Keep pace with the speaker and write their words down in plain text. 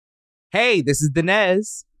Hey, this is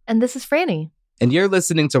Dinez. And this is Franny. And you're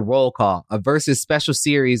listening to Roll Call, a Versus special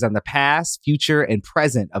series on the past, future, and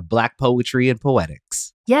present of Black poetry and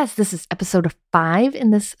poetics. Yes, this is episode 5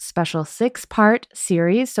 in this special 6-part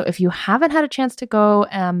series. So if you haven't had a chance to go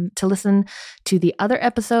to listen to the other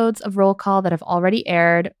episodes of Roll Call that have already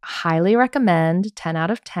aired, highly recommend, 10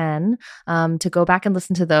 out of 10, to go back and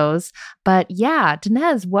listen to those. But yeah,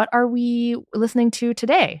 Dinez, what are we listening to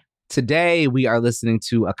today? Today, we are listening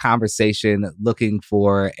to a conversation looking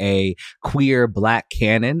for a queer Black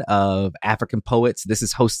canon of African poets. This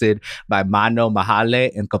is hosted by Mano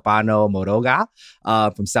Mahale and Kopano Moroga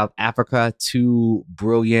from South Africa, two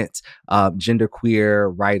brilliant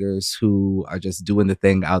genderqueer writers who are just doing the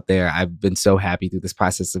thing out there. I've been so happy through this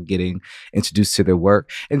process of getting introduced to their work.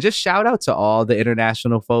 And just shout out to all the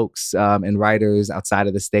international folks and writers outside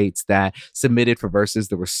of the States that submitted for verses.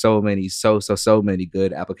 There were so many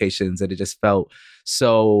good applications. And it just felt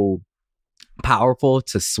so powerful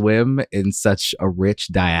to swim in such a rich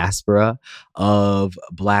diaspora of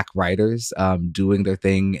Black writers doing their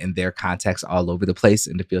thing in their context all over the place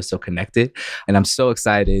and to feel so connected. And I'm so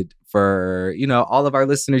excited for, all of our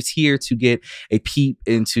listeners here to get a peep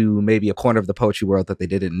into maybe a corner of the poetry world that they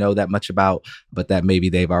didn't know that much about, but that maybe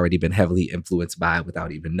they've already been heavily influenced by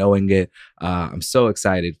without even knowing it. I'm so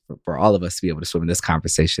excited for all of us to be able to swim in this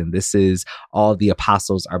conversation. This is All the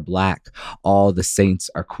Apostles Are Black, All the Saints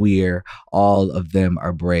Are Queer, All of Them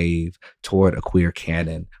Are Brave, Toward a Queer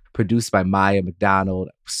Canon. Produced by Maya McDonald.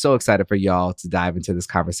 So excited for y'all to dive into this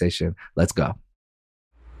conversation. Let's go.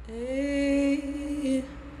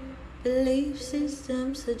 Belief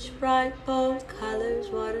systems, such bright, bold colors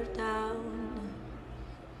watered down.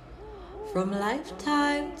 From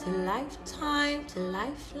lifetime to lifetime to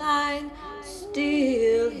lifeline,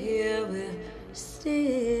 still here, we're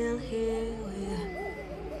still here, we're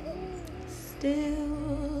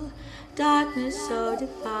still darkness so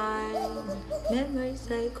divine, memories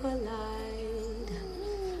they collide,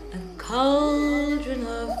 a cauldron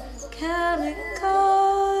of chemicals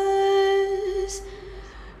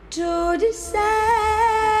to descend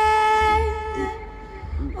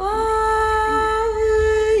oh,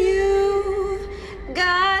 you've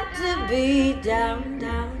got to be down,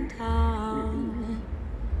 down, down.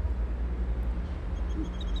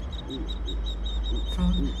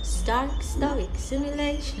 From stark stoic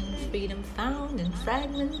simulation, freedom found in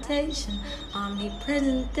fragmentation,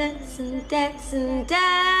 omnipresent deaths and deaths and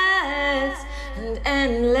deaths, and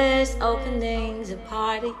endless openings, a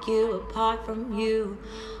part of you, apart from you.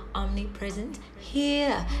 Omnipresent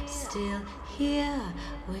here, still here.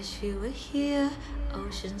 Wish you were here.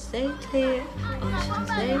 Oceans stay clear,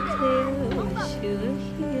 oceans stay clear. Wish you were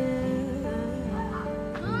here.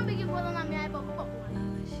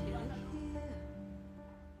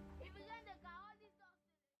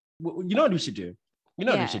 You know what we should do? You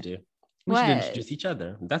know what we should do? We should introduce each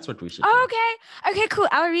other. That's what we should do. Okay, cool.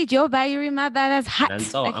 I'll read your bio, you read my bio. That's hot. And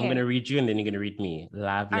so I'm going to read you and then you're going to read me.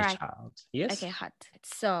 Love your child. Yes? Okay, hot.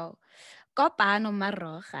 So, Kopano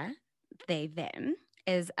Moroga, they, them,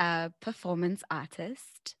 is a performance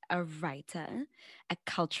artist, a writer, a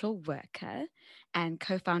cultural worker, and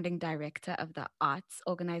co-founding director of the arts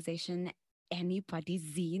organization Anybody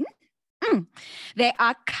Zine. They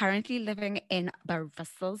are currently living in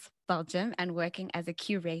Brussels, Belgium, and working as a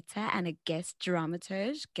curator and a guest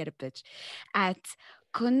dramaturge, get a bitch, at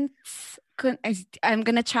I'm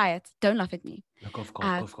going to try it. Don't laugh at me. No, go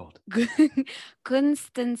for it.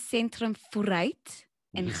 Kunstencentrum Vooruit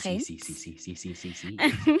in Ghent,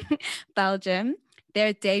 Belgium.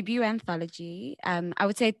 Their debut anthology, I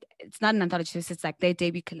would say it's not an anthology, it's like their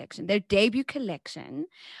debut collection. Their debut collection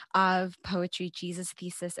of poetry, Jesus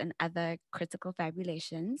Thesis, and other critical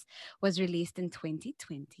fabulations was released in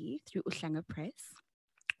 2020 through Uhlanga Press.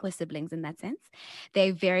 We're siblings in that sense.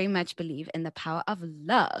 They very much believe in the power of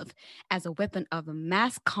love as a weapon of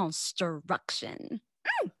mass construction.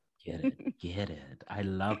 Get it. I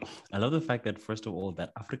love the fact that, first of all,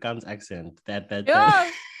 that Afrikaans accent, that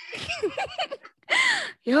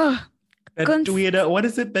yeah. That tweede, what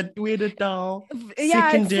is it? That tweede taal?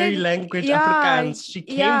 Secondary language, Afrikaans. She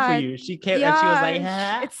came for you. She came and she was like,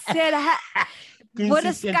 huh? It said, what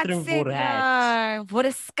a skat what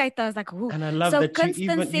a skate. I was like, ooh. And I love so that you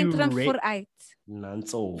vooruit.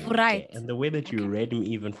 Right. And the way that you read me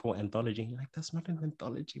even for anthology, you're like, that's not an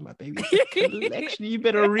anthology, my baby. Actually, you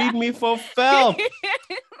better read me for film.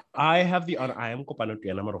 I am Kopano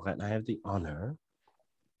Tiana Moroga, and I have the honor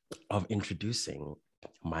of introducing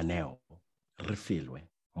Maneo, Refilwe,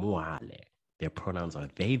 Moale. Their pronouns are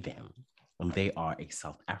they, them, and they are a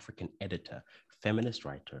South African editor, feminist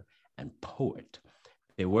writer, and poet.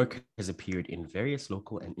 Their work has appeared in various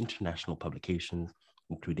local and international publications,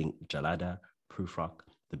 including Jalada, Proofrock,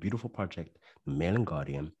 The Beautiful Project, The Mail and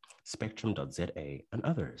Guardian, Spectrum.za, and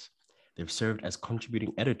others. They've served as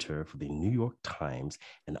contributing editor for the New York Times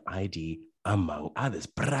and ID, among others.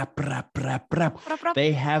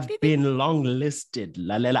 They have been longlisted.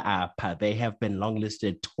 They have been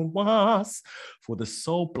longlisted twice for the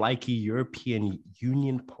Sol Blaikie European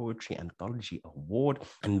Union Poetry Anthology Award,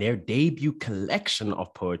 and their debut collection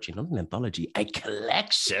of poetry, not an anthology, a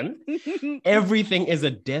collection. Everything is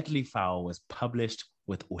a Deathly Fowl was published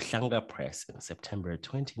with Uhlanga Press in September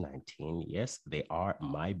 2019. Yes, they are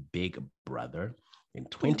my big brother. In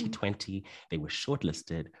 2020, they were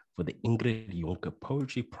shortlisted for the Ingrid Jonker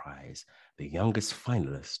Poetry Prize, the youngest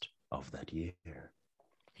finalist of that year.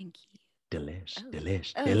 Thank you.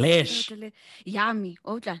 Delish. So yummy.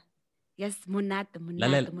 Oja. Yes, Munat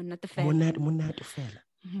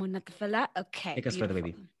fella. Okay. Take us further,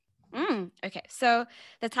 baby. Okay, so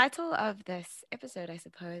the title of this episode, I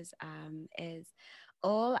suppose, is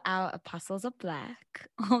All Our Apostles Are Black,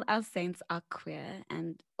 All Our Saints Are Queer,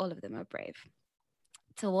 and All of Them Are Brave.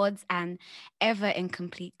 Towards an ever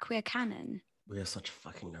incomplete queer canon. We are such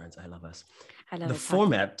fucking nerds. I love us. I love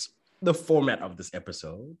The format of this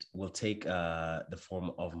episode will take the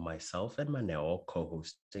form of myself and Manel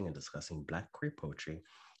co-hosting and discussing Black queer poetry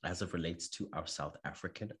as it relates to our South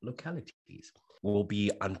African localities. We'll be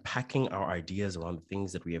unpacking our ideas around the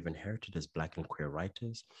things that we have inherited as Black and queer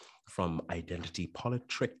writers, from identity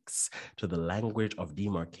politics to the language of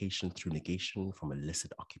demarcation through negation, from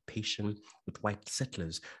illicit occupation with white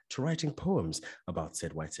settlers to writing poems about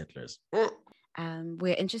said white settlers.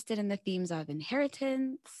 We're interested in the themes of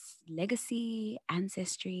inheritance, legacy,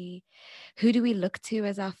 ancestry. Who do we look to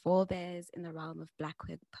as our forebears in the realm of Black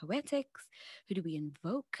queer poetics? Who do we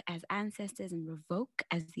invoke as ancestors and revoke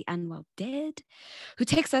as the unwell dead? Who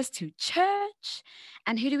takes us to church?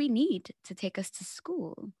 And who do we need to take us to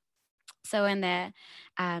school? So in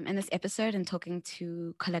this episode, and talking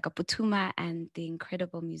to Koleka Putuma and the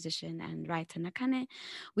incredible musician and writer Nakane,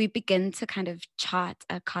 we begin to kind of chart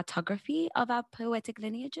a cartography of our poetic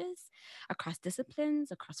lineages across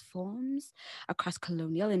disciplines, across forms, across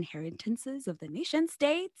colonial inheritances of the nation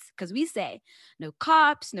states. Because we say no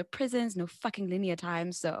cops, no prisons, no fucking linear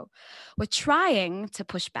time. So we're trying to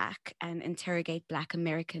push back and interrogate Black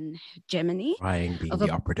American hegemony. Trying being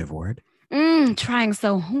the operative word. Trying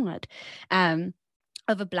so hard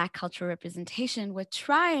of a Black cultural representation. We're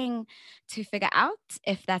trying to figure out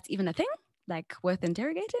if that's even a thing, like worth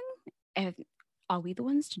interrogating. Are we the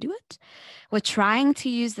ones to do it? We're trying to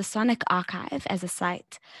use the Sonic Archive as a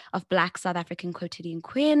site of Black South African quotidian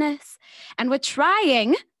queerness. And we're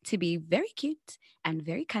trying to be very cute and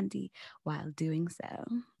very cunty while doing so.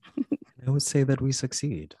 I would say that we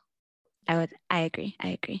succeed. I agree.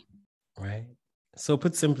 Right? So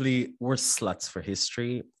put simply, we're sluts for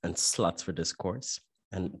history and sluts for discourse,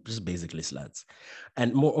 and just basically sluts.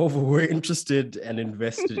 And moreover, we're interested and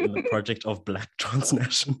invested in the project of Black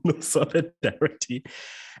transnational solidarity.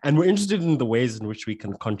 And we're interested in the ways in which we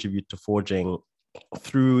can contribute to forging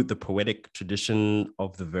through the poetic tradition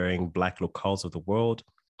of the varying Black locales of the world.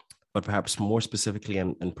 But perhaps more specifically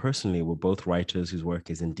and personally, we're both writers whose work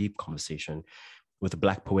is in deep conversation with the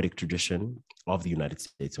Black poetic tradition of the United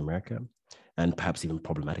States of America, and perhaps even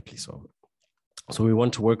problematically so. So we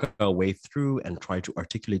want to work our way through and try to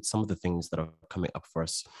articulate some of the things that are coming up for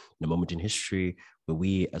us in a moment in history where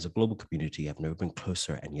we as a global community have never been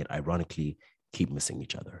closer and yet ironically keep missing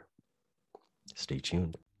each other. Stay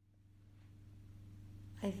tuned.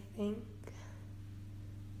 I think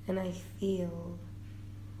and I feel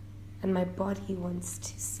and my body wants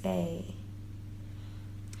to say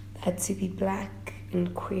that to be Black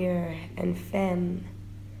and queer and femme,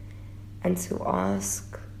 and to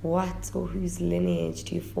ask what or whose lineage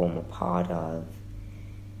do you form a part of,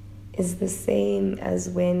 is the same as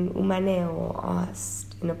when Umaneo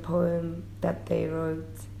asked in a poem that they wrote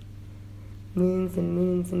moons and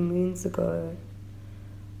moons and moons ago,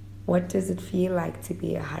 what does it feel like to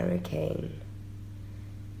be a hurricane,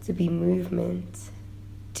 to be movement,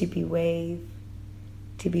 to be wave,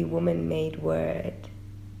 to be woman-made word?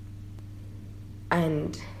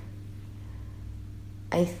 And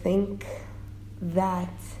I think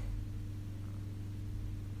that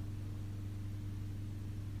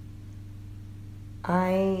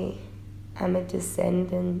I am a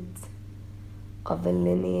descendant of a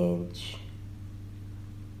lineage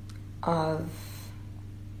of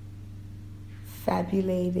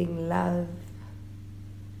fabulating love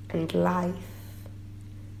and life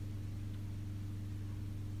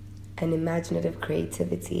and imaginative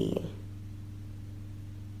creativity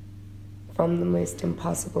from the most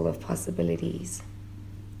impossible of possibilities.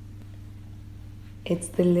 It's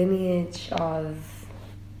the lineage of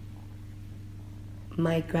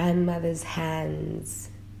my grandmother's hands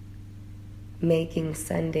making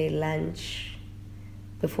Sunday lunch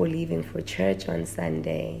before leaving for church on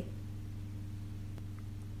Sunday.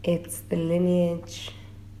 It's the lineage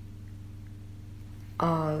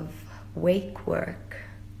of wake work,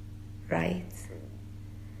 right?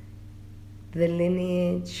 The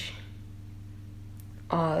lineage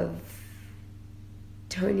of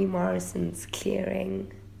Toni Morrison's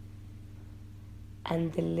clearing,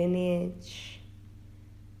 and the lineage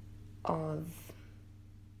of...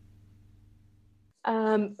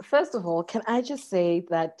 First of all, can I just say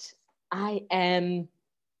that I am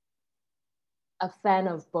a fan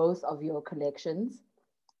of both of your collections.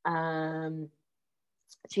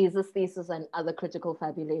 Jesus Thesis and Other Critical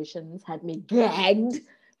Fabulations had me gagged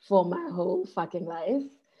for my whole fucking life.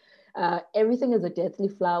 Everything is a Deathly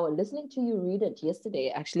Flower. Listening to you read it yesterday,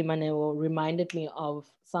 actually, Maneo, reminded me of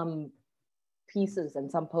some pieces and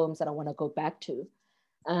some poems that I want to go back to.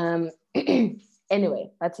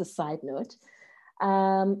 Anyway, that's a side note.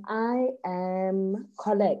 I am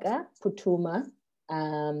Koleka Putuma.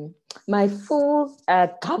 My full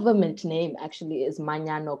government name actually is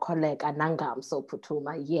Manyano Koleka Nangamso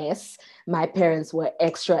Putuma. Yes, my parents were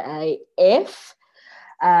extra AF.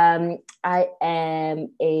 I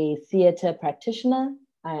am a theater practitioner.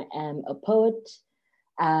 I am a poet.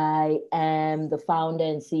 I am the founder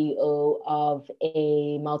and CEO of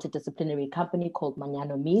a multidisciplinary company called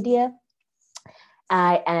Manyano Media.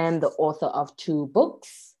 I am the author of 2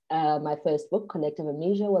 books. My first book, Collective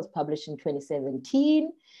Amnesia, was published in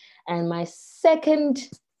 2017. And my second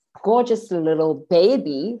gorgeous little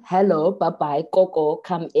baby, Hello, Bye-Bye, Coco,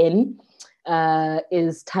 Come In,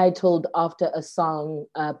 is titled after a song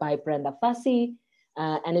by Brenda Fassie.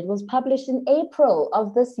 And it was published in April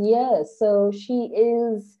of this year. So she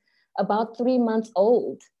is about 3 months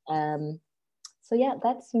old. So yeah,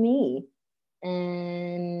 that's me.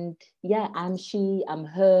 And yeah, I'm she, I'm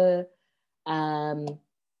her,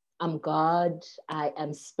 I'm God, I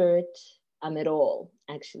am spirit, I'm it all,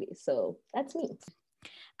 actually. So that's me.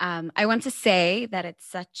 I want to say that it's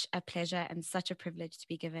such a pleasure and such a privilege to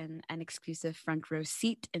be given an exclusive front row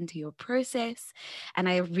seat into your process. And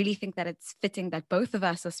I really think that it's fitting that both of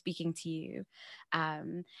us are speaking to you,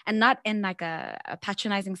 and not in like a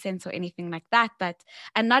patronizing sense or anything like that,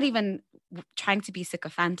 and not even trying to be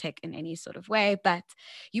sycophantic in any sort of way, but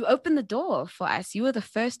you opened the door for us. You were the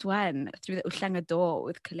first one through the Uhlanga door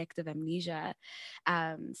with Collective Amnesia.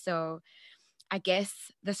 So I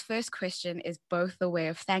guess this first question is both a way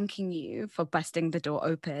of thanking you for busting the door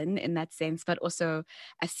open in that sense, but also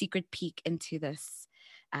a secret peek into this,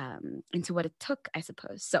 into what it took, I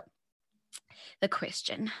suppose. So the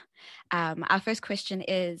question, our first question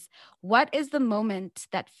is, what is the moment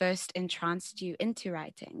that first entranced you into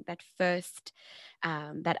writing, that first,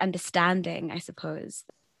 that understanding, I suppose?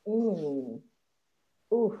 Ooh,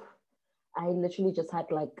 I literally just had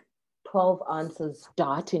like 12 answers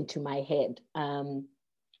dart into my head.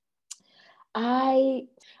 I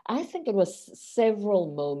think it was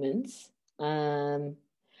several moments.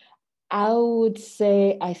 I would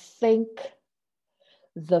say, I think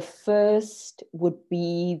the first would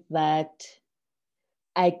be that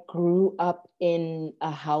I grew up in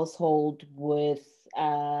a household with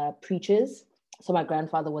preachers. So my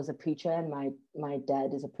grandfather was a preacher and my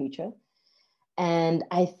dad is a preacher. And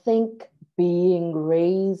I think being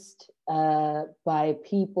raised by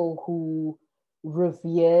people who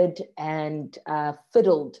revered and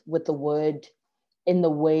fiddled with the word in the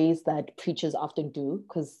ways that preachers often do,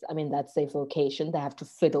 because I mean, that's their vocation. They have to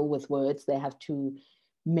fiddle with words. They have to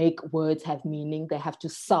make words have meaning. They have to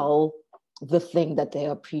sell the thing that they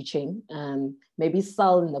are preaching. Maybe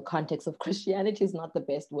sell in the context of Christianity is not the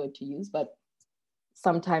best word to use, but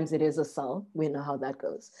sometimes it is a sell. We know how that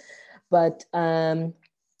goes. But I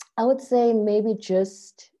would say maybe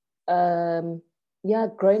just,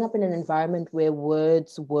 growing up in an environment where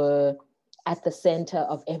words were at the center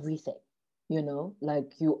of everything, you know,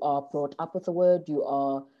 like you are brought up with the word, you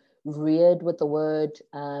are reared with the word.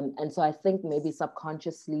 And so I think maybe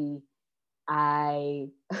subconsciously,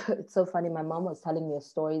 it's so funny, my mom was telling me a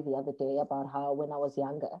story the other day about how when I was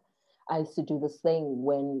younger, I used to do this thing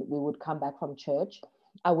when we would come back from church.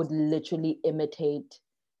 I would literally imitate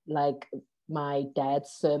like my dad's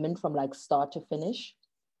sermon from like start to finish,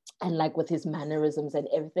 and like with his mannerisms and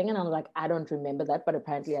everything. And I'm like, I don't remember that, but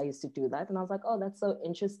apparently I used to do that. And I was like, oh, that's so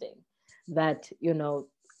interesting that, you know,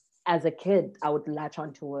 as a kid, I would latch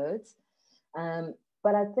onto words.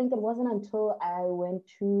 But I think it wasn't until I went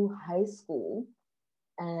to high school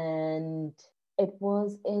and it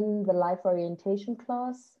was in the life orientation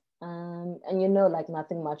class. And like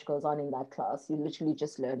nothing much goes on in that class. You're literally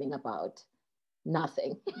just learning about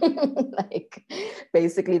nothing. Like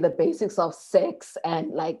basically the basics of sex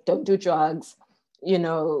and like don't do drugs,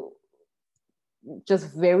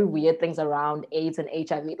 just very weird things around AIDS and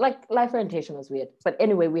HIV. Like life orientation was weird. But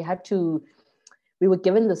anyway, we were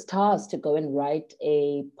given this task to go and write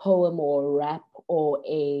a poem or a rap or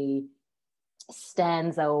a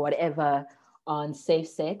stanza or whatever on safe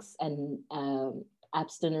sex and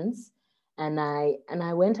abstinence. And I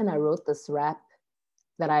went and I wrote this rap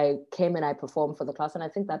that I came and I performed for the class. And I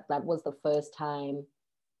think that was the first time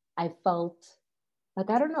I felt like,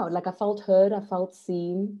 I don't know, like I felt heard, I felt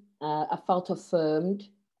seen, I felt affirmed,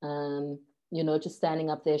 just standing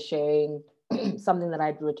up there sharing something that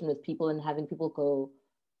I'd written with people and having people go,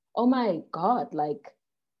 oh my God, like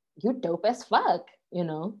you dope as fuck,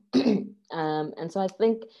 and so I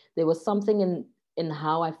think there was something in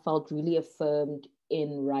how I felt really affirmed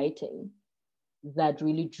in writing that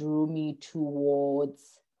really drew me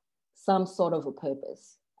towards some sort of a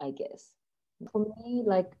purpose, I guess. For me,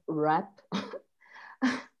 like rap,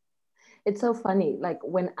 it's so funny. Like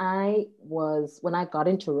when I got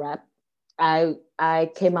into rap, I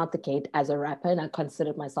came out the gate as a rapper and I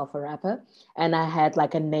considered myself a rapper. And I had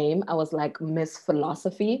like a name. I was like Miss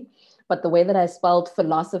Philosophy. But the way that I spelled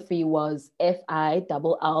philosophy was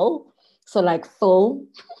FILL. So like full.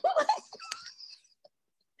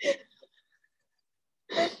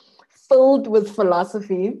 Filled with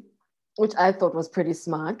philosophy, which I thought was pretty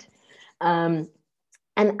smart. And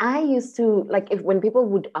I used to, like, when people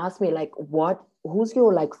would ask me, like, who's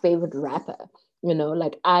your, like, favorite rapper?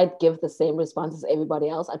 Like, I'd give the same response as everybody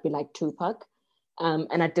else. I'd be like, Tupac.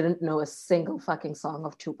 And I didn't know a single fucking song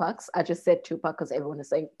of Tupac's. I just said Tupac because everyone is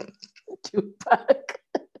saying Tupac.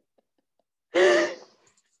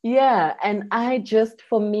 Yeah, and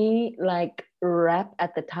for me, like, rap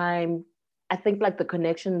at the time, I think, like, the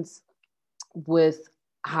connections with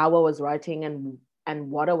how I was writing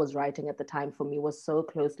and what I was writing at the time for me was so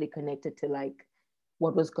closely connected to like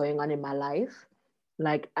what was going on in my life.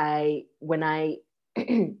 Like when I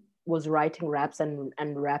was writing raps and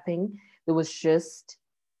rapping, there was just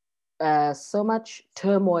so much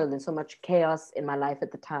turmoil and so much chaos in my life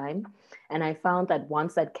at the time. And I found that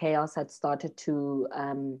once that chaos had started to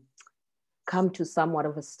come to somewhat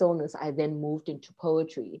of a stillness, I then moved into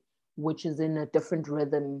poetry, which is in a different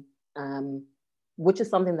rhythm, which is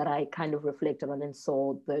something that I kind of reflected on and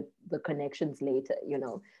saw the connections later,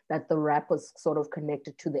 that the rap was sort of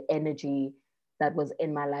connected to the energy that was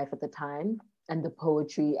in my life at the time. And the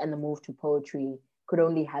poetry and the move to poetry could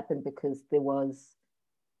only happen because there was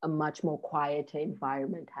a much more quieter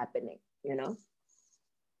environment happening,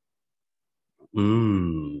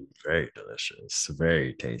 Very delicious,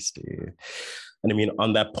 very tasty. And I mean,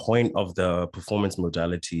 on that point of the performance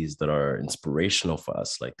modalities that are inspirational for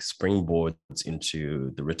us, like springboards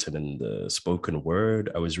into the written and the spoken word,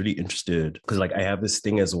 I was really interested because like I have this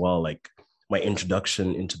thing as well, like my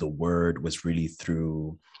introduction into the word was really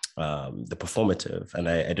through the performative, and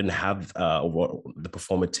I didn't have the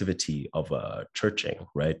performativity of churching,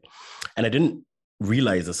 right? And I didn't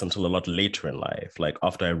realize this until a lot later in life, like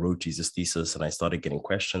after I wrote Jesus Thesis and I started getting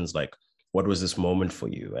questions like, what was this moment for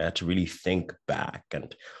you? I had to really think back.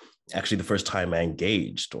 And actually the first time I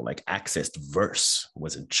engaged or like accessed verse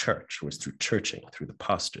was in church, was through churching, through the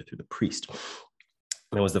pastor, through the priest.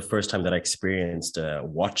 And it was the first time that I experienced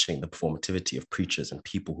watching the performativity of preachers and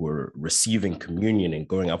people who were receiving communion and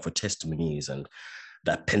going out for testimonies, and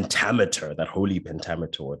that pentameter, that holy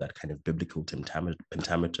pentameter, or that kind of biblical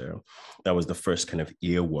pentameter, that was the first kind of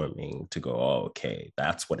earworming to go, oh, okay,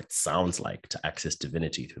 that's what it sounds like to access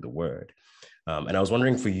divinity through the word. And I was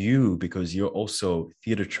wondering for you, because you're also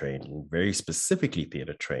theater trained, and very specifically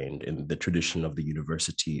theater trained in the tradition of the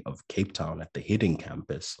University of Cape Town at the Hidden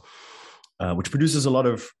campus, which produces a lot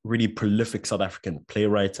of really prolific South African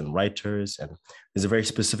playwrights and writers. And there's a very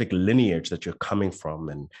specific lineage that you're coming from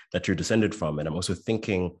and that you're descended from. And I'm also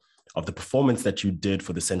thinking of the performance that you did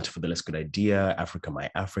for the Center for the Less Good Idea, Africa My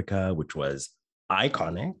Africa, which was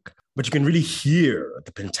iconic. But you can really hear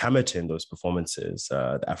the pentameter in those performances,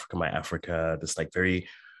 the Africa My Africa, this like very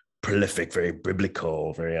prolific, very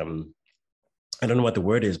biblical, very, I don't know what the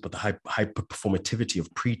word is, but the hyper performativity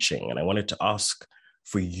of preaching. And I wanted to ask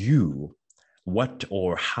for you, what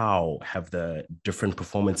or how have the different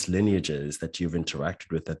performance lineages that you've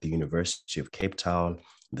interacted with at the University of Cape Town,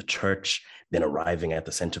 the church, then arriving at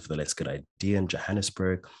the Center for the Less Good Idea in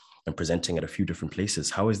Johannesburg and presenting at a few different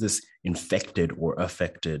places, how has this infected or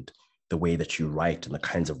affected the way that you write and the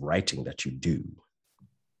kinds of writing that you do?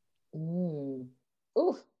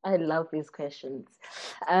 Ooh, I love these questions.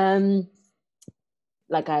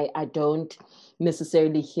 Like I don't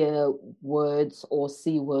necessarily hear words or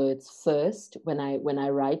see words first when I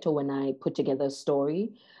write or when I put together a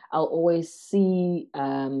story. I'll always see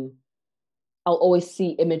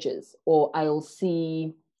images, or I'll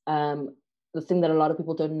see the thing that a lot of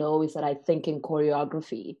people don't know is that I think in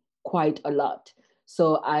choreography quite a lot.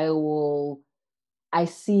 So I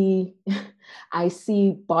see I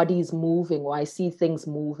see bodies moving, or I see things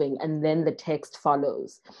moving, and then the text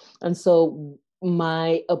follows. And so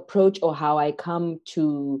my approach, or how I come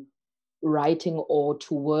to writing or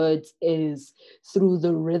to words, is through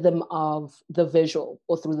the rhythm of the visual,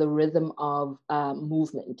 or through the rhythm of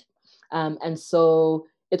movement. And so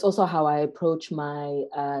it's also how I approach my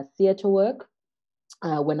theater work.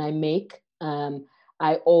 When I make,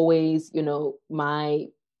 I always,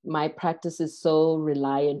 my practice is so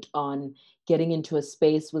reliant on getting into a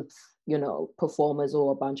space with, performers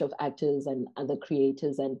or a bunch of actors and other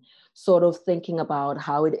creators, and sort of thinking about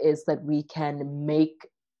how it is that we can make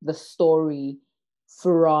the story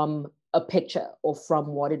from a picture, or from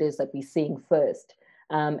what it is that we're seeing first.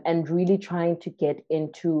 And really trying to get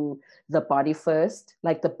into the body first.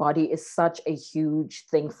 Like, the body is such a huge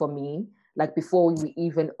thing for me. Like, before you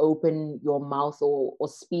even open your mouth or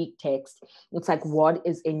speak text, it's like, what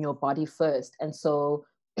is in your body first? And so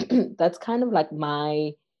that's kind of like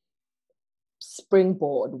my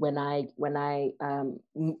springboard when I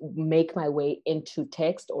make my way into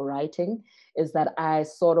text or writing, is that I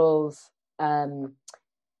sort of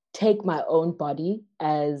take my own body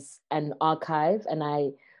as an archive, and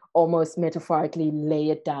I almost metaphorically lay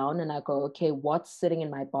it down, and I go, okay, what's sitting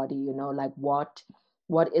in my body? Like, what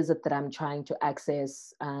is it that I'm trying to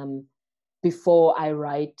access before I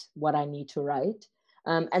write what I need to write?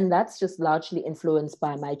 And that's just largely influenced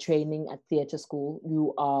by my training at theatre school.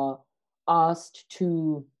 You are asked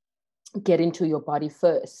to get into your body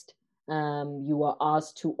first. You are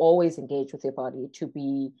asked to always engage with your body, to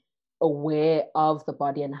be aware of the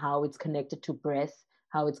body and how it's connected to breath,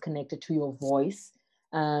 how it's connected to your voice,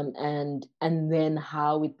 and then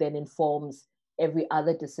how it then informs every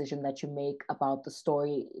other decision that you make about the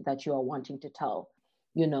story that you are wanting to tell.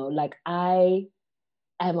 Like, I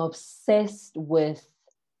am obsessed with,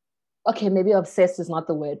 okay, maybe obsessed is not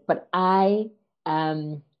the word, but I'm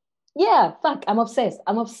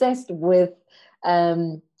obsessed with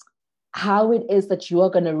how it is that you are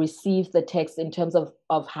going to receive the text, in terms of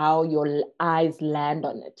how your eyes land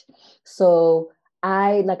on it. So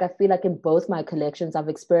I feel like in both my collections, I've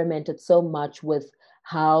experimented so much with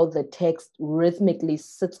how the text rhythmically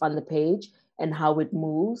sits on the page and how it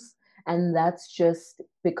moves. And that's just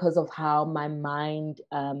because of how my mind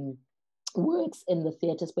works in the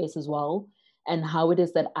theater space as well, and how it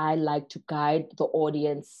is that I like to guide the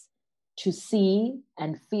audience to see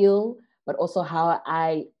and feel, but also how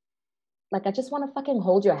I just want to fucking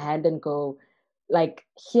hold your hand and go, like,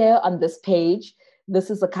 here on this page, this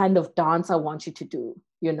is the kind of dance I want you to do.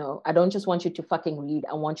 I don't just want you to fucking read.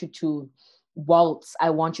 I want you to waltz.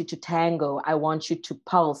 I want you to tango. I want you to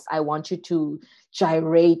pulse. I want you to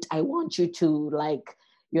gyrate. I want you to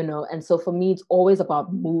and so for me, it's always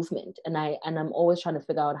about movement. And I'm always trying to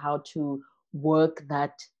figure out how to work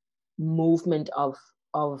that movement of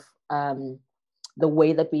the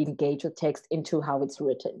way that we engage with text into how it's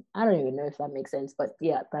written. I don't even know if that makes sense, but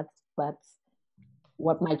yeah, that's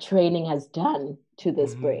what my training has done to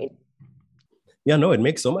this brain. Yeah, no, it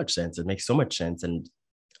makes so much sense. It makes so much sense. And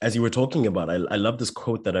as you were talking about, I love this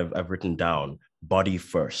quote that I've written down: body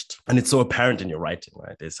first. And it's so apparent in your writing,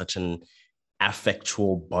 right? There's such an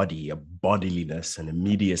affectual body, a bodiliness and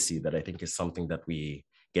immediacy that I think is something that we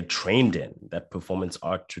get trained in, that performance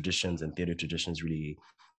art traditions and theater traditions really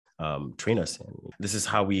train us in. This is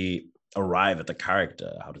how we arrive at the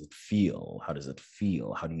character. How does it feel? How does it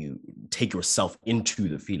feel? How do you take yourself into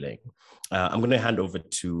the feeling? I'm going to hand over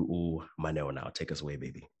to Maneo now. Take us away,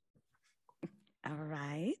 baby. All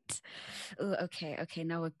right. Ooh, okay.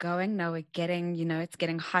 Now we're going. Now we're getting, it's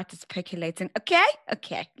getting hot. It's percolating.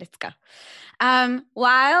 Okay, let's go.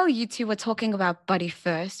 While you two were talking about body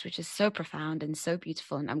first, which is so profound and so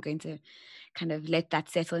beautiful, and I'm going to kind of let that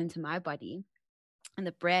settle into my body, and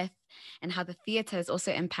the breath, and how the theater has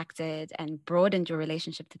also impacted and broadened your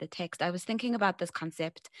relationship to the text, I was thinking about this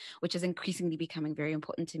concept, which is increasingly becoming very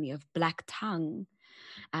important to me, of black tongue,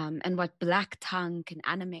 and what black tongue can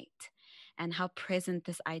animate, and how present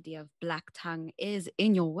this idea of Black tongue is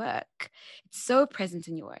in your work. It's so present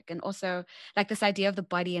in your work. And also like this idea of the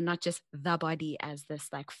body, and not just the body as this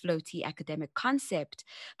like floaty academic concept,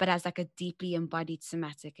 but as like a deeply embodied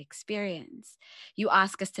somatic experience. You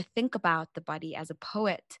ask us to think about the body as a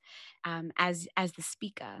poet, as the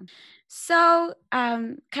speaker. So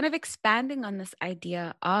kind of expanding on this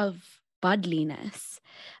idea of bodliness,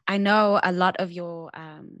 I know a lot of your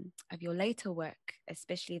later work,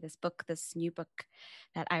 especially this new book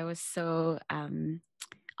that I was so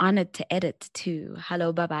honored to edit to,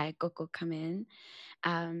 Hello Bye Bye Coco Come In,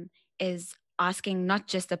 is asking not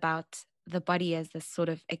just about the body as this sort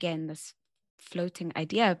of, again, this floating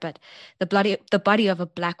idea, but the body of a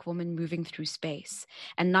Black woman moving through space,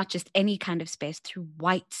 and not just any kind of space, through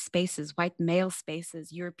white spaces, white male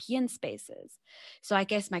spaces, European spaces. So I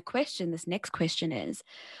guess this next question is,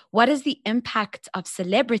 what is the impact of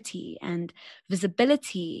celebrity and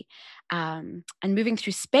visibility and moving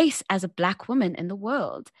through space as a Black woman in the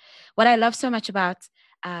world? What I love so much about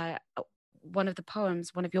one of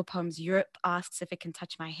your poems, Europe Asks If It Can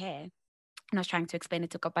Touch My Hair, and I was trying to explain it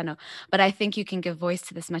to Kopano, but I think you can give voice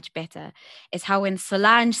to this much better, is how when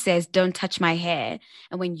Solange says, don't touch my hair,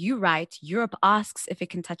 and when you write, Europe asks if it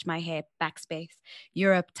can touch my hair, backspace,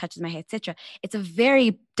 Europe touches my hair, etc. It's a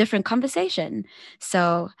very different conversation.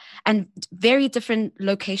 So, and very different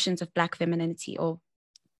locations of Black femininity or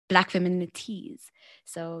Black femininities.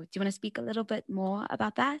 So do you want to speak a little bit more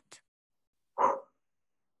about that?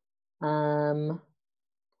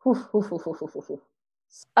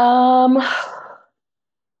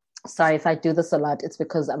 Sorry if I do this a lot. It's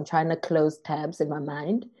because I'm trying to close tabs in my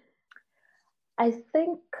mind. I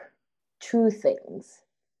think two things.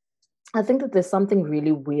 I think that there's something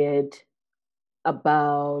really weird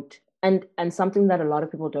about, and something that a lot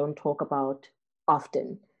of people don't talk about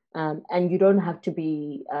often. And you don't have to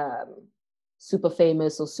be super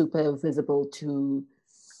famous or super visible to,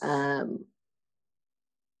 I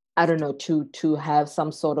don't know, to have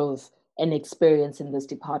some sort of an experience in this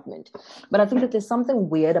department. But I think that there's something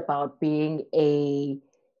weird about being a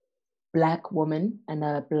Black woman and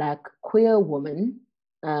a Black queer woman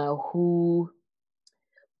who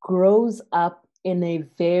grows up in a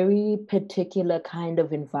very particular kind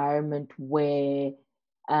of environment where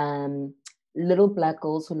little Black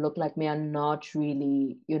girls who look like me are not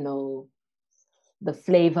really, the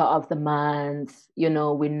flavor of the month.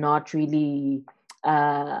 We're not really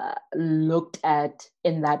looked at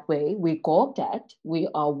in that way. We're gawked at, we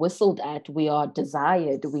are whistled at, we are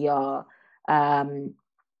desired, we are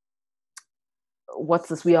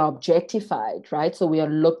we are objectified, right? So we are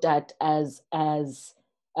looked at as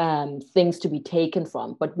things to be taken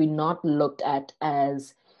from, but we're not looked at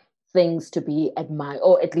as things to be admired.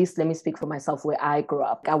 Or at least, let me speak for myself, where I grew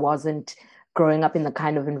up. I wasn't growing up in the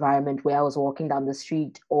kind of environment where I was walking down the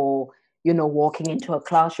street or walking into a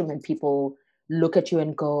classroom and people look at you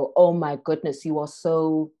and go, oh my goodness, you are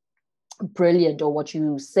so brilliant, or what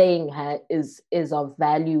you're saying is of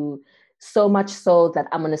value, so much so that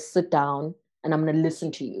I'm going to sit down and I'm going to listen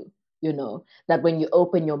to you. That when you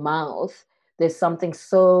open your mouth, there's something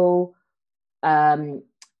so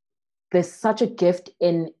there's such a gift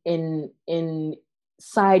inside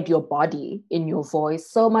your body, in your voice,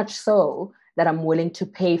 so much so that I'm willing to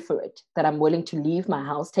pay for it, that I'm willing to leave my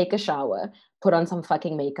house, take a shower, put on some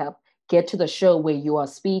fucking makeup, get to the show where you are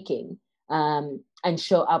speaking, and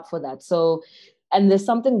show up for that. So, and there's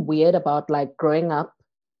something weird about like growing up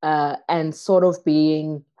and sort of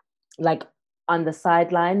being like on the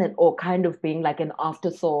sideline or kind of being like an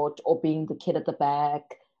afterthought, or being the kid at the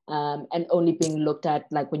back, and only being looked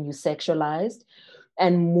at like when you sexualized,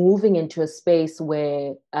 and moving into a space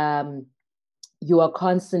where you are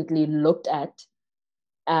constantly looked at,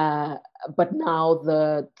 but now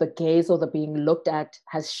the gaze or the being looked at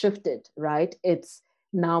has shifted, right? It's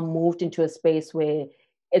now moved into a space where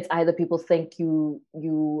it's either people think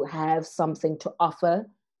you have something to offer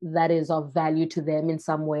that is of value to them in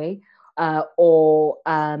some way, or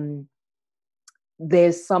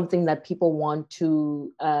there's something that people want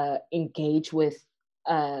to engage with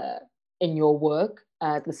in your work.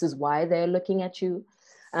 This is why they're looking at you.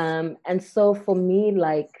 And so for me,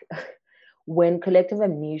 like when Collective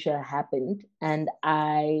Amnesia happened, and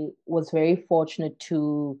I was very fortunate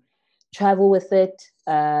to travel with it,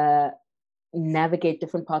 navigate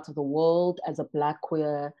different parts of the world as a Black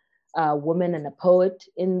queer woman and a poet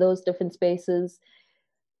in those different spaces.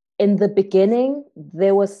 In the beginning,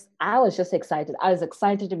 I was just excited. I was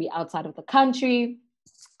excited to be outside of the country.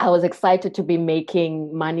 I was excited to be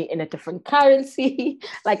making money in a different currency.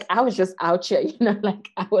 Like I was just out here, like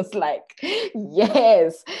I was like,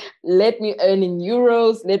 yes, let me earn in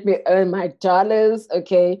euros, let me earn my dollars,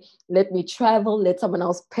 okay? Let me travel, let someone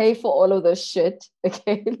else pay for all of this shit,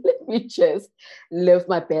 okay? Let me just live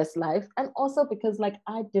my best life. And also because like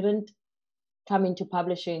I didn't come into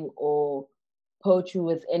publishing or poetry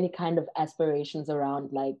with any kind of aspirations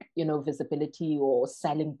around like, visibility or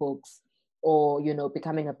selling books or,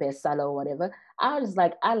 becoming a bestseller or whatever. I was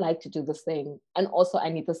like, I like to do this thing. And also I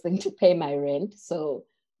need this thing to pay my rent. So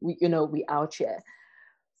we out here.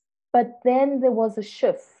 But then there was a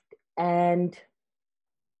shift, and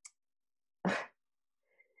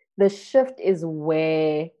the shift is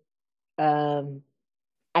where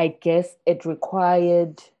I guess it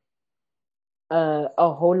required a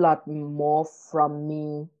whole lot more from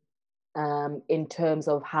me in terms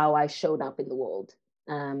of how I showed up in the world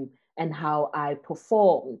and how I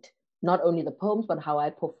performed, not only the poems, but how I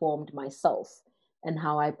performed myself and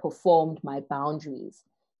how I performed my boundaries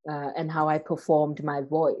and how I performed my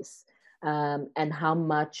voice and how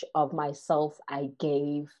much of myself I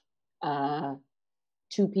gave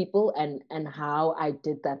to people and how I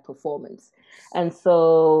did that performance. And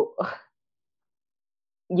so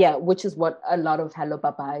yeah, which is what a lot of Hello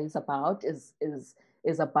Baba is about, is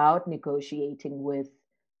about negotiating with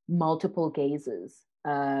multiple gazes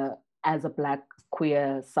as a Black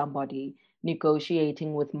queer somebody,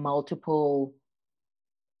 negotiating with multiple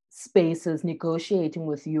spaces, negotiating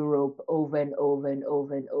with Europe over and over and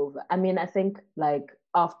over and over. I mean, I think like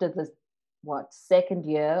after the second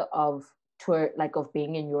year of tour, like of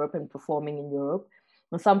being in Europe and performing in Europe,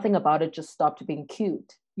 something about it just stopped being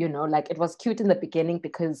cute. Like it was cute in the beginning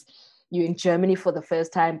because you're in Germany for the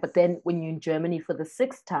first time, but then when you're in Germany for the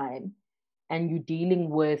sixth time and you're dealing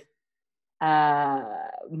with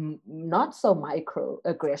not so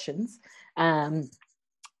microaggressions,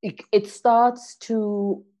 it starts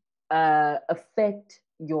to affect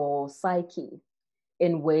your psyche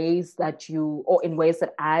in ways that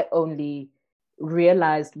I only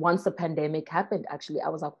realized once the pandemic happened. Actually, I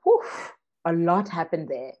was like, whew, a lot happened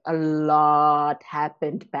there. A lot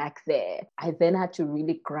happened back there. I then had to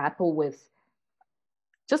really grapple with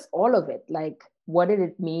just all of it. Like, what did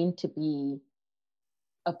it mean to be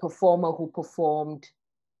a performer who performed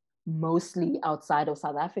mostly outside of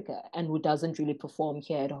South Africa and who doesn't really perform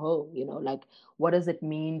here at home? Like, what does it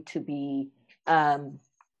mean to be to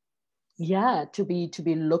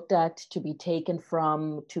be looked at, to be taken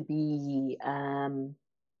from, to be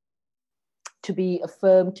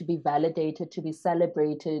affirmed, to be validated, to be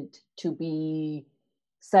celebrated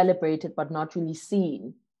but not really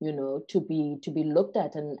seen, to be looked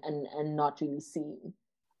at and not really seen.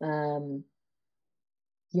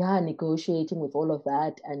 Negotiating with all of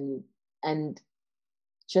that and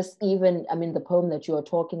just even, I mean, the poem that you are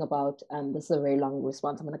talking about, this is a very long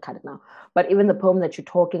response, I'm going to cut it now, but even the poem that you're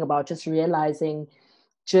talking about, just realizing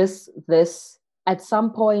just this, at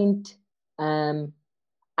some point,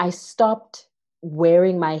 I stopped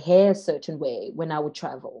wearing my hair a certain way when I would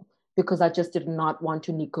travel because I just did not want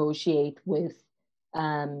to negotiate with,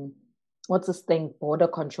 what's this thing,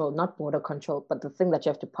 not border control, but the thing that you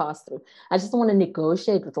have to pass through. I just don't want to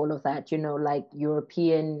negotiate with all of that, like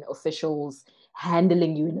European officials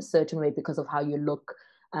handling you in a certain way because of how you look,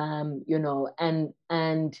 and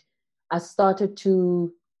I started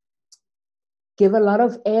to give a lot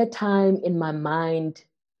of airtime in my mind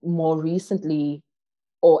more recently,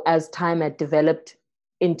 or as time had developed,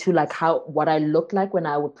 into like what I look like when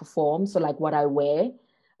I would perform. So like what I wear,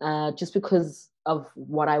 just because of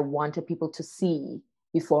what I wanted people to see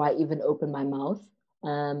before I even opened my mouth.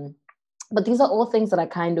 But these are all things that I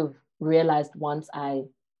kind of realized once I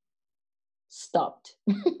stopped.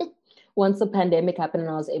 Once the pandemic happened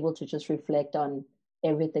and I was able to just reflect on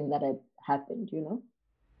everything that had happened,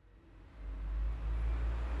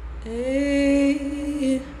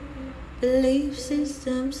 Hey, belief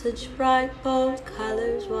system, such bright, bold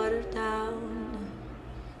colors watered down.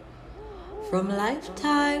 From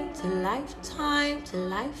lifetime to lifetime to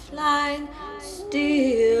lifeline,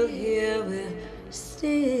 still here, we're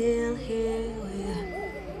still here,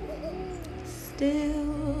 we're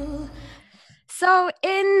still. So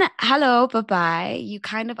in Hello Bye-bye, you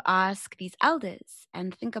kind of ask these elders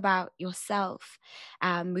and think about yourself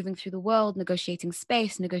moving through the world, negotiating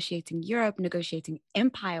space, negotiating Europe, negotiating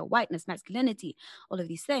empire, whiteness, masculinity, all of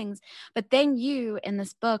these things. But then you, in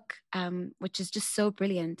this book, which is just so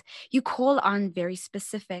brilliant, you call on very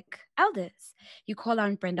specific elders. You call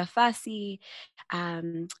on Brenda Fassie,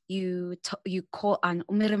 you call on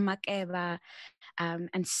Umir Makeba,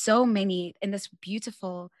 and so many in this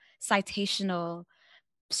beautiful citational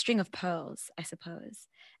string of pearls, I suppose.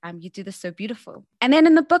 You do this so beautiful. And then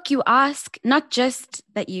in the book, you ask not just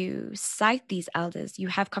that you cite these elders, you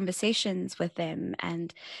have conversations with them,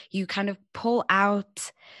 and you kind of pull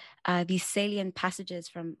out these salient passages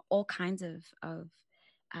from all kinds of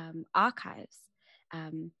archives.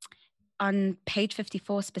 On page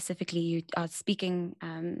 54 specifically, you are speaking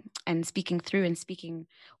and speaking through and speaking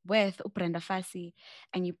with Brenda Fassie,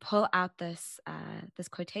 and you pull out this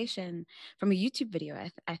quotation from a YouTube video,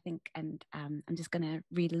 I think, and I'm just going to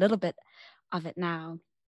read a little bit of it now.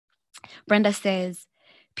 Brenda says,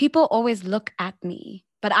 "People always look at me,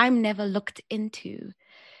 but I'm never looked into.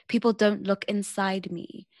 People don't look inside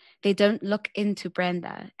me. They don't look into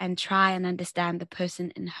Brenda and try and understand the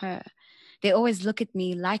person in her. They always look at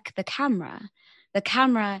me like the camera. The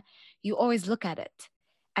camera, you always look at it.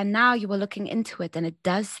 And now you are looking into it and it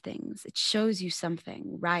does things. It shows you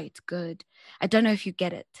something, right, good. I don't know if you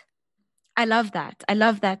get it." I love that. I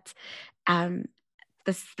love that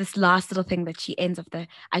this last little thing that she ends of the,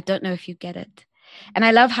 I don't know if you get it. And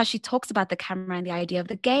I love how she talks about the camera and the idea of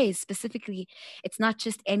the gaze. Specifically, it's not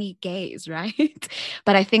just any gaze, right?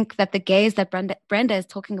 But I think that the gaze that Brenda is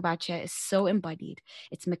talking about here is so embodied.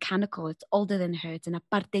 It's mechanical. It's older than her. It's an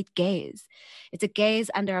apartheid gaze. It's a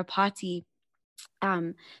gaze under a party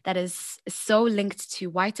that is so linked to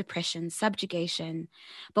white oppression, subjugation,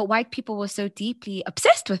 but white people were so deeply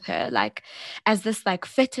obsessed with her, like as this like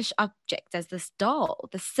fetish object, as this doll,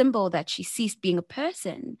 the symbol that she ceased being a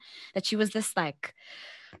person, that she was this like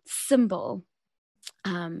symbol.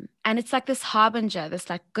 And it's like this harbinger, this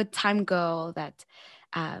like good time girl that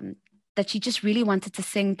she just really wanted to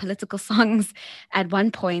sing political songs at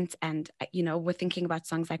one point. And, you know, we're thinking about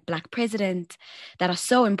songs like Black President that are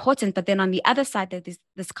so important. But then on the other side, there's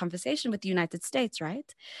this conversation with the United States,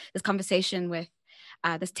 right? This conversation with,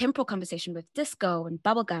 this temporal conversation with disco and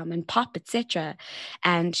bubblegum and pop, etc.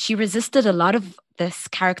 And she resisted a lot of this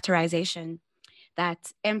characterization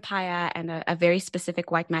that empire and a very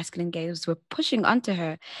specific white masculine gaze were pushing onto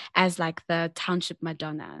her as like the township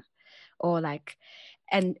Madonna, or like,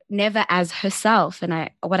 and never as herself.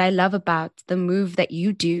 And what I love about the move that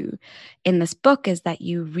you do in this book is that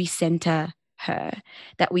you recenter her,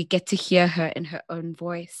 that we get to hear her in her own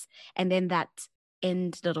voice. And then that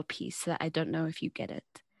end little piece that I don't know if you get it,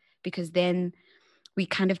 because then we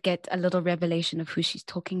kind of get a little revelation of who she's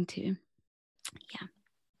talking to. Yeah.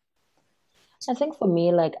 I think for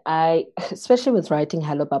me, like especially with writing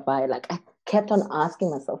Hello Bye-Bye, like I kept on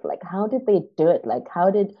asking myself, like, how did they do it? Like,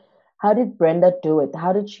 how did Brenda do it?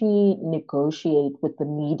 How did she negotiate with the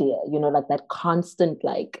media? You know, like that constant,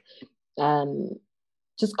 like,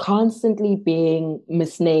 just constantly being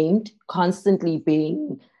misnamed, constantly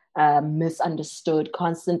being misunderstood,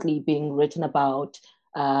 constantly being written about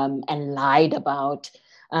and lied about,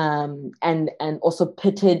 and also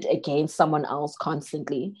pitted against someone else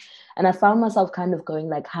constantly. And I found myself kind of going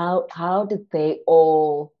like, how did they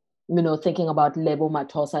all, you know, thinking about Lebo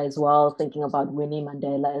Mathosa as well, thinking about Winnie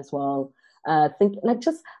Mandela as well,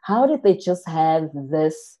 just how did they just have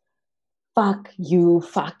this fuck you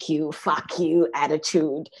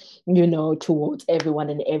attitude, you know, towards everyone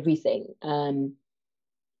and everything,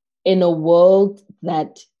 in a world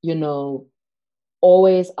that, you know,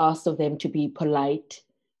 always asked of them to be polite,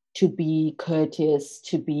 to be courteous,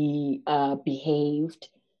 to be behaved,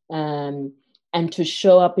 and to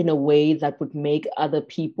show up in a way that would make other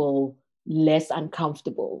people less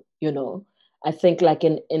uncomfortable, you know. I think like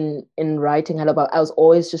in writing Hello Bye-Bye, I was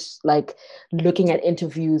always just like looking at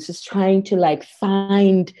interviews, just trying to like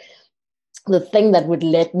find the thing that would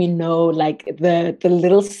let me know like the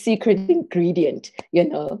little secret ingredient, you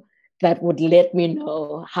know, that would let me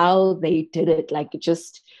know how they did it, like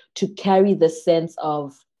just to carry the sense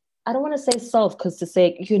of, I don't want to say self, because to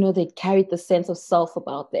say, you know, they carried the sense of self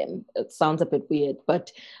about them, it sounds a bit weird,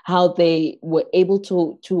 but how they were able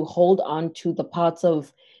to hold on to the parts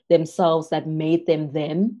of themselves that made them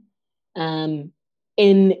them, at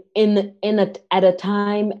a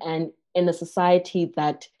time and in a society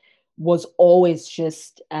that was always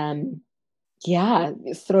just throwing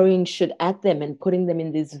shit at them and putting them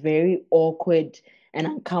in these very awkward and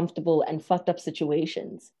uncomfortable and fucked up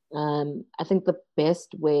situations. I think the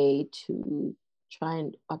best way to try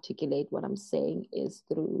and articulate what I'm saying is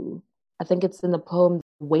through, I think it's in the poem,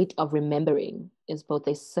 Weight of Remembering is both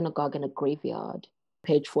a synagogue and a graveyard,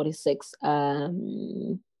 page 46.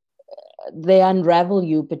 They unravel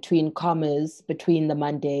you between commas, between the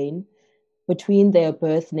mundane, between their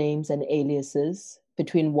birth names and aliases,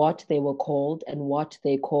 between what they were called and what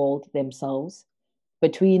they called themselves,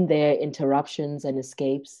 between their interruptions and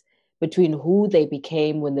escapes, between who they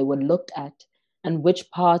became when they were looked at and which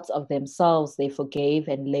parts of themselves they forgave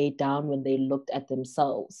and laid down when they looked at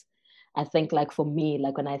themselves. I think, like, for me,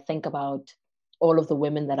 like when I think about all of the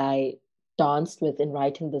women that I danced with in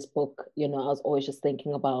writing this book, I was always just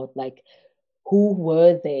thinking about, like, who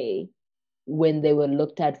were they when they were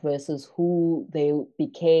looked at versus who they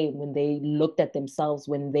became when they looked at themselves,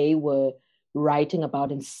 when they were writing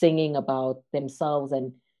about and singing about themselves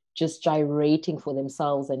and just gyrating for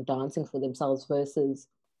themselves and dancing for themselves versus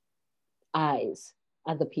eyes,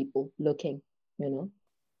 other people looking,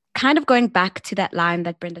 Kind of going back to that line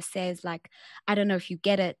that Brenda says, like, I don't know if you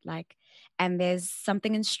get it, like, and there's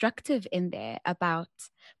something instructive in there about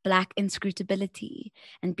Black inscrutability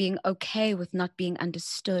and being okay with not being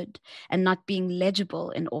understood and not being legible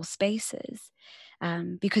in all spaces.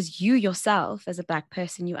 Because you yourself, as a Black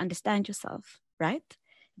person, you understand yourself, right?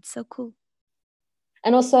 It's so cool.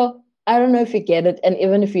 And also, I don't know if you get it, and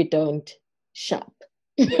even if you don't, sharp.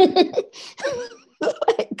 Like,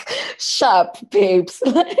 sharp, babes.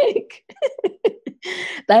 Like,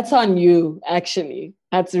 that's on you, actually.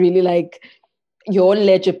 That's really like your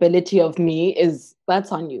legibility of me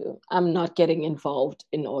that's on you. I'm not getting involved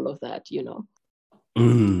in all of that,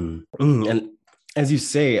 And as you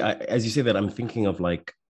say that, I'm thinking of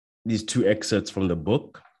like these two excerpts from the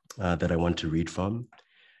book that I want to read from.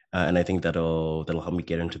 And I think that'll help me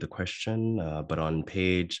get into the question. But on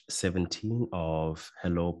page 17 of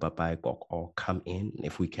Hello, Bye-bye, Koko, come in,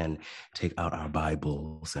 if we can take out our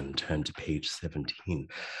Bibles and turn to page 17.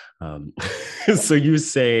 So you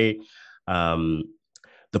say, the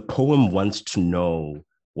poem wants to know,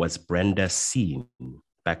 was Brenda seen,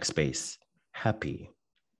 backspace, happy?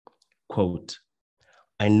 Quote,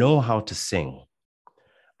 I know how to sing.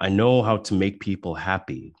 I know how to make people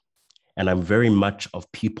happy. And I'm very much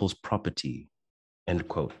of people's property, end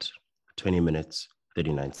quote. 20 minutes,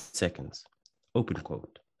 39 seconds, open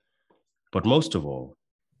quote. But most of all,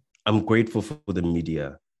 I'm grateful for the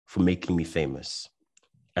media for making me famous.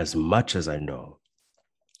 As much as I know,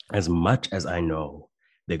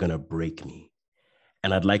 they're gonna break me.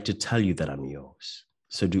 And I'd like to tell you that I'm yours.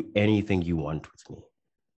 So do anything you want with me.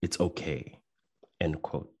 It's okay, end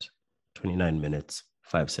quote. 29 minutes,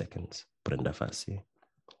 5 seconds, Brenda Fassie.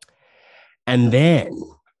 And then,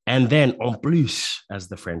 en plus, as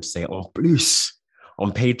the French say, en plus,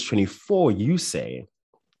 on page 24, you say,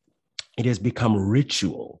 it has become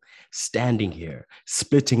ritual, standing here,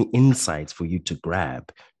 splitting insights for you to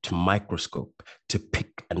grab, to microscope, to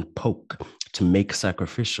pick and poke, to make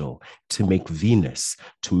sacrificial, to make Venus,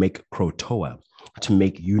 to make Crotoa, to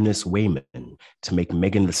make Eunice Wayman, to make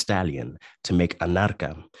Megan Thee Stallion, to make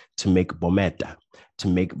Anarka, to make Bometa, to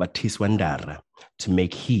make Batiswandara, to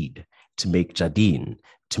make Heed, to make Jadine,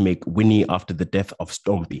 to make Winnie after the death of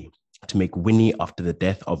Stompy, to make Winnie after the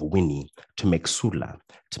death of Winnie, to make Sula,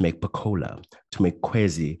 to make Pacola, to make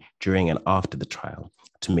Kwezi during and after the trial,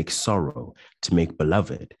 to make Sorrow, to make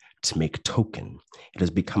Beloved, to make Token. It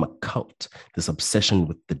has become a cult, this obsession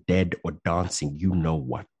with the dead or dancing you know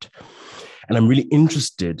what. And I'm really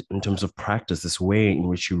interested in terms of practice, this way in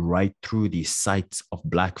which you write through these sites of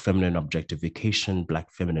Black feminine objectification,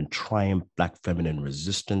 Black feminine triumph, Black feminine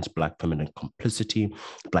resistance, Black feminine complicity,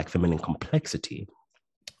 Black feminine complexity.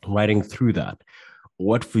 Writing through that,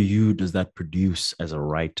 what for you does that produce as a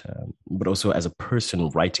writer, but also as a person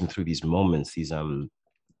writing through these moments, these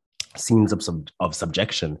scenes of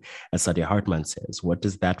subjection, as Saidiya Hartman says? What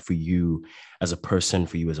does that for you as a person,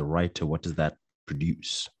 for you as a writer, what does that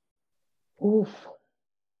produce? Oof.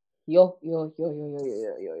 Yo.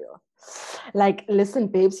 Like, listen,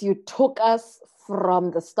 babes, you took us from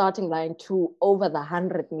the starting line to over the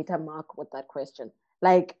 100-meter mark with that question.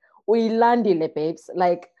 Like, we landed, babes,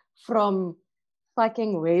 like from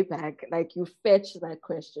fucking way back. Like, you fetched that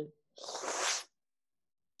question.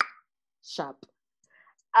 Sharp.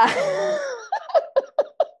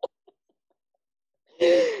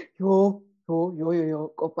 Yo,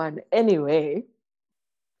 Kopan. Anyway,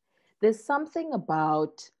 there's something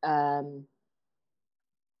about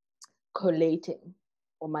collating,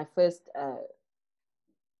 or my first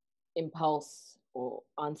impulse or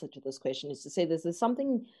answer to this question is to say there's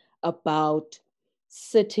something about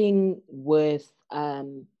sitting with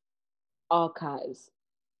archives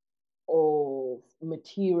or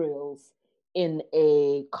materials in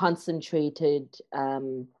a concentrated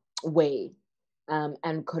way,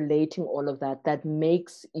 and collating all of that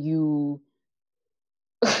makes you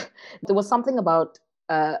there was something about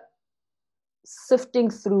sifting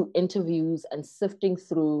through interviews and sifting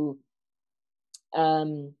through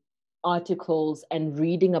articles and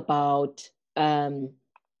reading about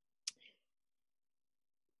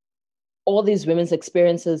all these women's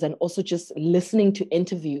experiences and also just listening to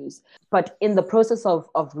interviews. But in the process of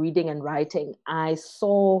reading and writing, I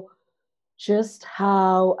saw just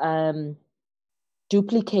how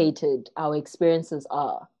duplicated our experiences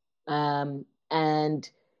are. And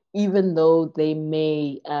even though they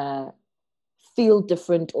may feel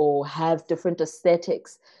different or have different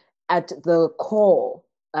aesthetics, at the core,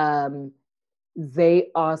 they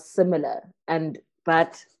are similar.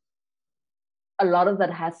 But a lot of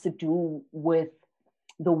that has to do with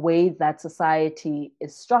the way that society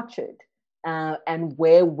is structured and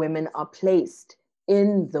where women are placed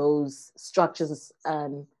in those structures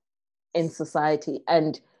in society,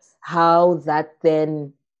 and how that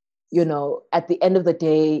then, at the end of the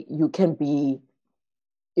day, you can be,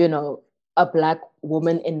 a Black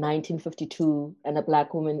woman in 1952 and a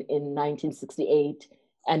Black woman in 1968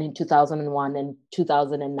 and in 2001 and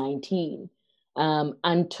 2019.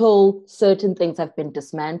 Until certain things have been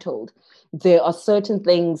dismantled. There are certain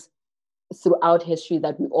things throughout history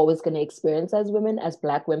that we're always going to experience as women, as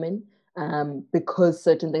Black women, because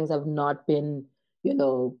certain things have not been,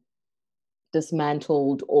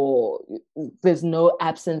 dismantled, or there's no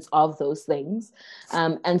absence of those things.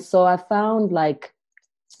 And so I found, like,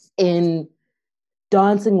 in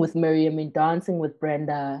Dancing with Miriam, in Dancing with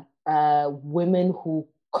Brenda, women who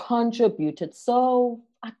contributed so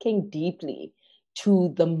fucking deeply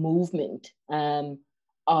to the movement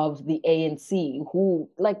of the ANC, who,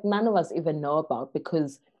 like, none of us even know about,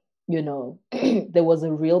 because, there was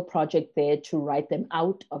a real project there to write them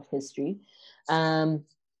out of history.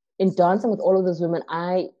 In Dancing with all of those women,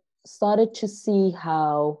 I started to see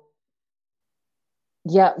how,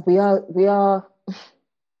 we are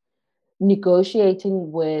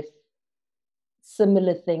negotiating with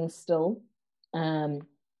similar things still,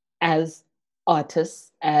 as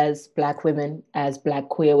artists, as Black women, as Black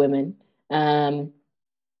queer women.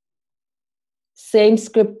 Same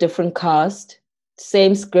script, different cast,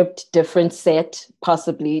 same script, different set,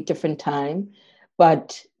 possibly different time,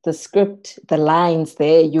 but the script, the lines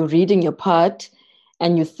there, you're reading your part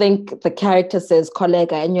and you think the character says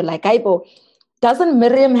 "Kolega," and you're like, "Aibo, doesn't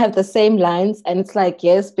Miriam have the same lines?" And it's like,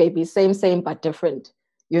 yes, baby, same, but different,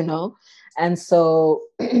 And so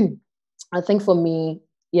I think for me,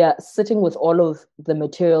 sitting with all of the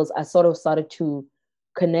materials, I sort of started to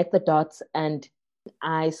connect the dots, and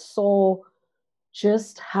I saw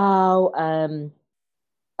just how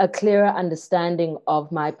a clearer understanding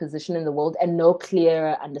of my position in the world, and no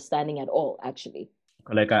clearer understanding at all, actually.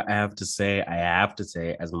 Like, I have to say,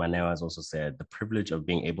 as Maneo has also said, the privilege of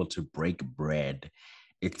being able to break bread,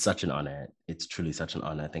 it's such an honor. It's truly such an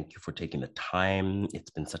honor. Thank you for taking the time. It's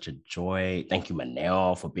been such a joy. Thank you,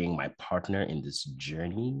 Maneo, for being my partner in this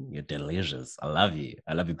journey. You're delicious. I love you.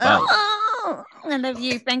 I love you both. Oh, I love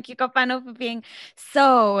you. Thank you, Kopano, for being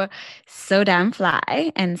so damn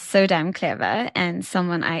fly and so damn clever, and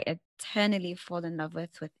someone I eternally fall in love with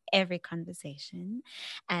every conversation.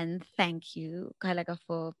 And thank you, Kolega,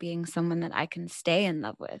 for being someone that I can stay in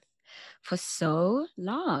love with for so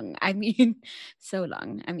long. So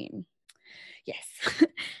long. Yes.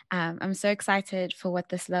 I'm so excited for what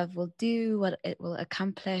this love will do, what it will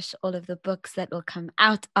accomplish, all of the books that will come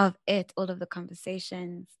out of it, all of the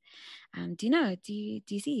conversations. Do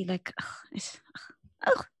you see, like,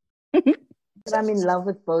 I'm in love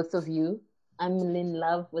with both of you. I'm in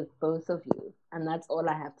love with both of you. And that's all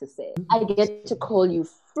I have to say. I get to call you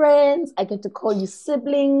friends. I get to call you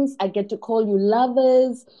siblings. I get to call you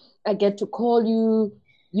lovers. I get to call you,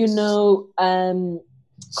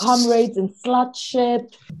 comrades in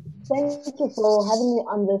slutship. Thank you for having me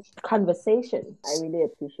on this conversation. I really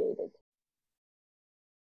appreciate it.